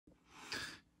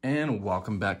And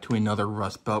welcome back to another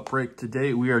Rust Belt break.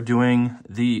 Today we are doing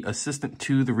the assistant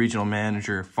to the regional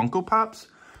manager Funko-Pops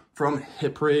from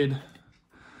Hit Parade.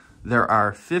 There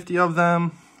are 50 of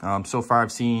them. So far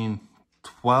I've seen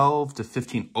 12 to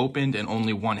 15 opened and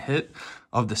only one hit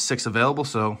of the 6 available.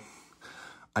 So,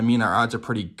 I mean, our odds are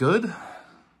pretty good.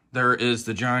 There is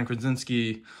the John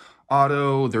Krasinski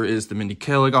auto. There is the Mindy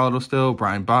Kaling auto still,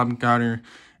 Brian Baumgartner,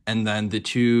 and then the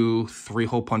 2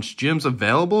 3-hole punch gyms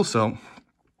available. So,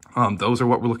 those are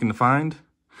what we're looking to find.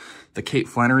 The Kate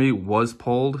Flannery was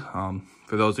pulled.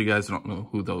 For those of you guys who don't know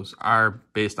who those are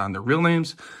based on their real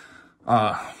names,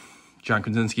 John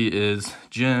Krasinski is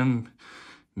Jim,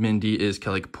 Mindy is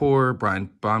Kelly Kapoor, Brian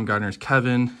Baumgartner is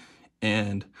Kevin,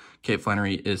 and Kate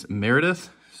Flannery is Meredith.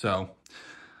 So,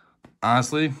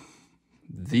 honestly,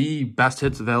 the best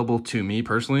hits available to me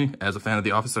personally, as a fan of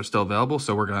The Office, are still available.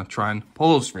 So we're going to try and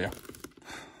pull those for you.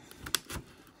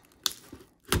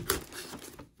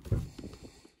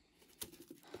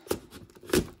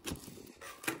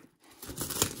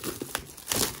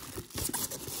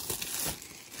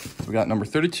 We got number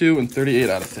 32 and 38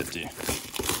 out of 50.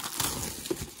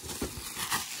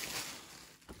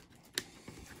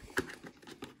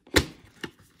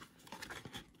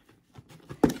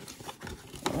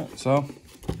 All right, so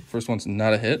first one's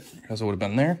not a hit because it would have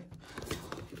been there.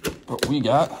 But we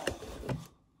got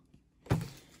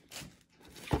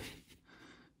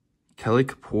Kelly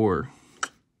Kapoor,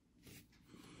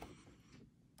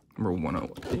 number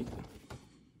 108.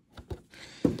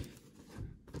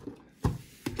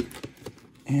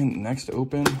 And next to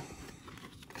open,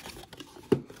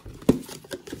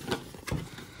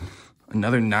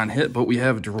 another non-hit, but we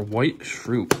have Dwight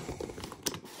Schrute.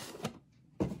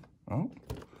 Oh,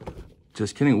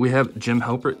 just kidding. We have Jim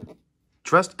Halpert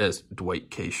dressed as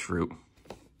Dwight K. Schrute.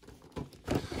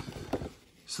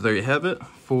 So there you have it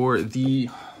for the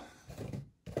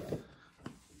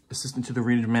assistant to the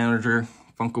regional manager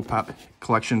Funko-Pop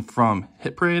collection from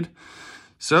Hit Parade.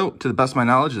 So, to the best of my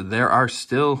knowledge, there are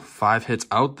still 5 hits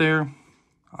out there,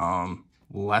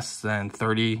 less than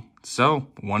 30. So,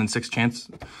 1 in 6 chance,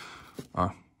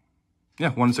 1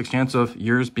 in 6 chance of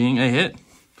yours being a hit.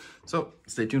 So,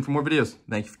 stay tuned for more videos.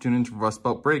 Thank you for tuning in to Rust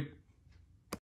Belt Break.